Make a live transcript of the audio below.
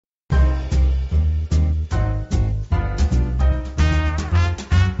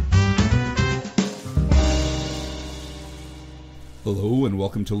Hello and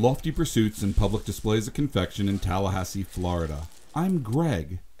welcome to Lofty Pursuits and Public Displays of Confection in Tallahassee, Florida. I'm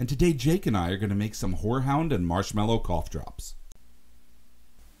Greg, and today Jake and I are going to make some Horehound and Marshmallow cough drops.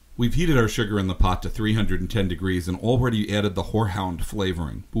 We've heated our sugar in the pot to 310 degrees and already added the Horehound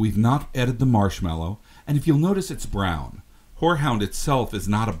flavoring, but we've not added the marshmallow, and if you'll notice it's brown. Horehound itself is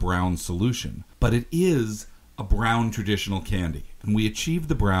not a brown solution, but it is a brown traditional candy, and we achieve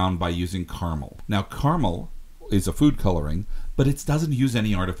the brown by using caramel. Now caramel is a food coloring, but it doesn't use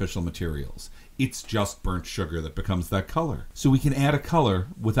any artificial materials. It's just burnt sugar that becomes that color. So we can add a color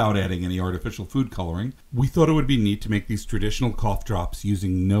without adding any artificial food coloring. We thought it would be neat to make these traditional cough drops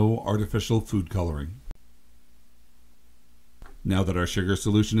using no artificial food coloring. Now that our sugar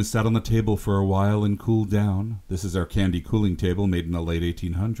solution is set on the table for a while and cooled down, this is our candy cooling table made in the late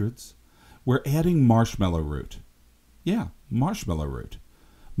 1800s, we're adding marshmallow root. Yeah, marshmallow root.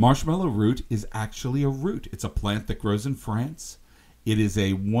 Marshmallow root is actually a root. It's a plant that grows in France. It is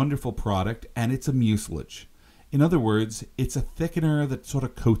a wonderful product, and it's a mucilage. In other words, it's a thickener that sort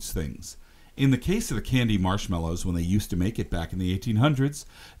of coats things. In the case of the candy marshmallows, when they used to make it back in the 1800s,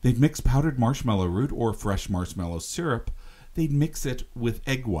 they'd mix powdered marshmallow root or fresh marshmallow syrup. They'd mix it with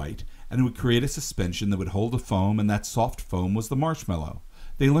egg white, and it would create a suspension that would hold a foam, and that soft foam was the marshmallow.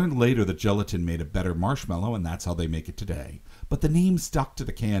 They learned later that gelatin made a better marshmallow, and that's how they make it today. But the name stuck to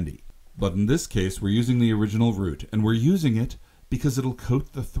the candy. But in this case, we're using the original root, and we're using it because it'll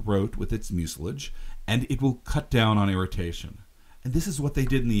coat the throat with its mucilage, and it will cut down on irritation. And this is what they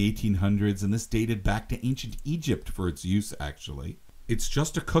did in the 1800s, and this dated back to ancient Egypt for its use, actually. It's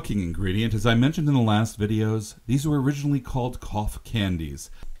just a cooking ingredient. As I mentioned in the last videos, these were originally called cough candies.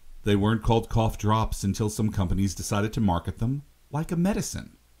 They weren't called cough drops until some companies decided to market them like a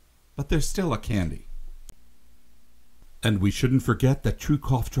medicine. But they're still a candy. And we shouldn't forget that true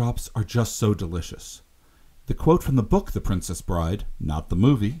cough drops are just so delicious. The quote from the book The Princess Bride, not the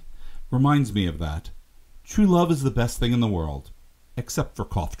movie, reminds me of that. True love is the best thing in the world, except for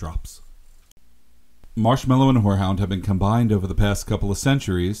cough drops. Marshmallow and Horehound have been combined over the past couple of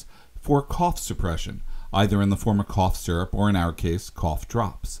centuries for cough suppression, either in the form of cough syrup or, in our case, cough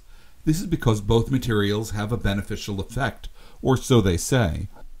drops. This is because both materials have a beneficial effect, or so they say.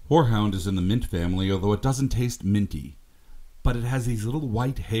 Horehound is in the mint family, although it doesn't taste minty. But it has these little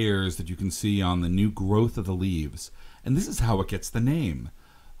white hairs that you can see on the new growth of the leaves, and this is how it gets the name.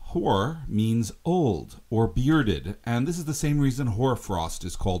 Hore means old or bearded, and this is the same reason hoarfrost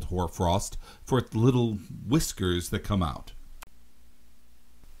is called hoarfrost, for its little whiskers that come out.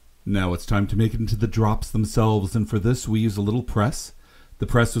 Now it's time to make it into the drops themselves, and for this we use a little press. The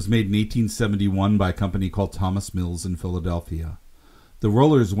press was made in 1871 by a company called Thomas Mills in Philadelphia. The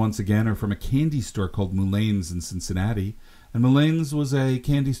rollers, once again, are from a candy store called Moulene's in Cincinnati, and Moulene's was a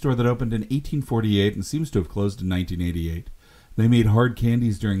candy store that opened in 1848 and seems to have closed in 1988. They made hard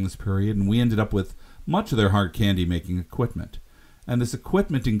candies during this period, and we ended up with much of their hard candy making equipment. And this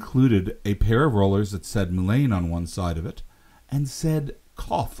equipment included a pair of rollers that said Moulene on one side of it and said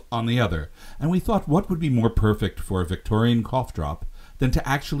cough on the other. And we thought, what would be more perfect for a Victorian cough drop than to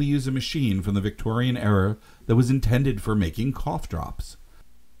actually use a machine from the Victorian era that was intended for making cough drops.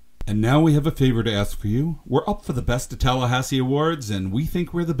 And now we have a favor to ask for you. We're up for the Best of Tallahassee Awards, and we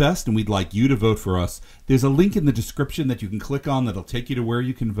think we're the best, and we'd like you to vote for us. There's a link in the description that you can click on that'll take you to where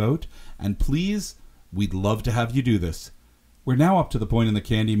you can vote, and please, we'd love to have you do this. We're now up to the point in the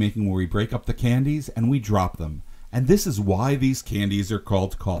candy making where we break up the candies and we drop them, and this is why these candies are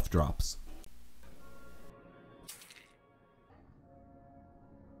called cough drops.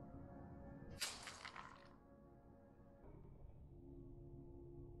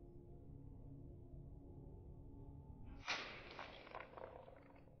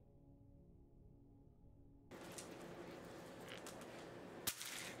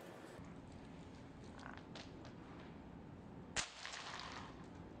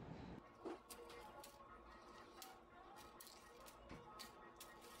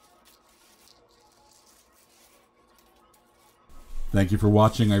 Thank you for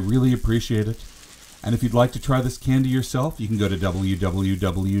watching. I really appreciate it. And if you'd like to try this candy yourself, you can go to www.pd.net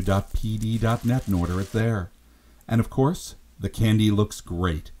and order it there. And of course, the candy looks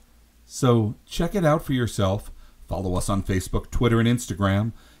great. So check it out for yourself. Follow us on Facebook, Twitter, and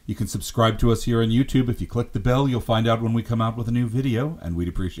Instagram. You can subscribe to us here on YouTube. If you click the bell, you'll find out when we come out with a new video, and we'd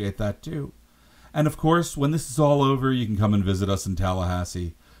appreciate that too. And of course, when this is all over, you can come and visit us in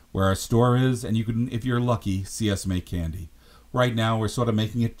Tallahassee, where our store is, and you can, if you're lucky, see us make candy. Right now, we're sort of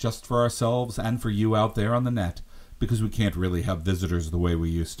making it just for ourselves and for you out there on the net, because we can't really have visitors the way we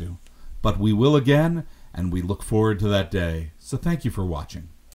used to. But we will again, and we look forward to that day. So thank you for watching.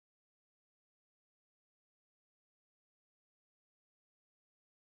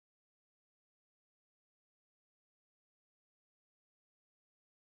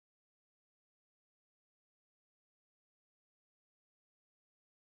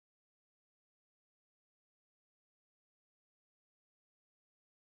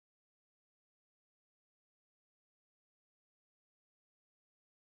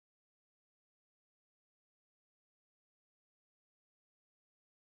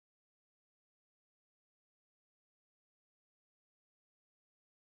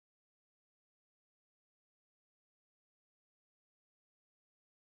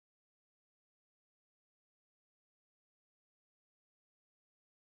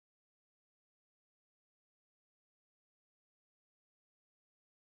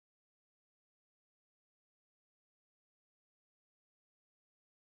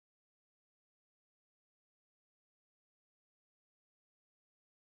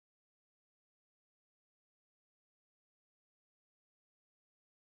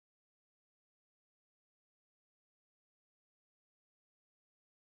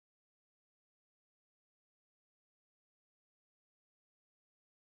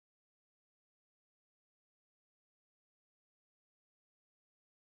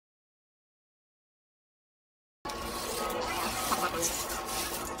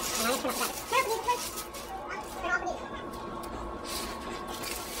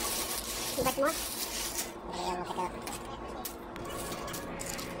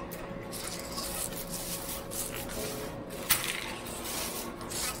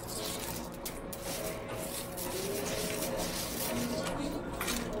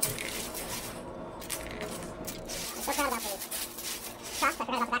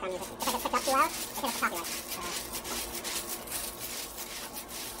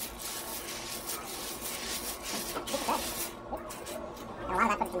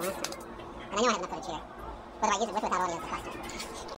 And I know I have enough footage here. Whether I use it with or without audio is the question.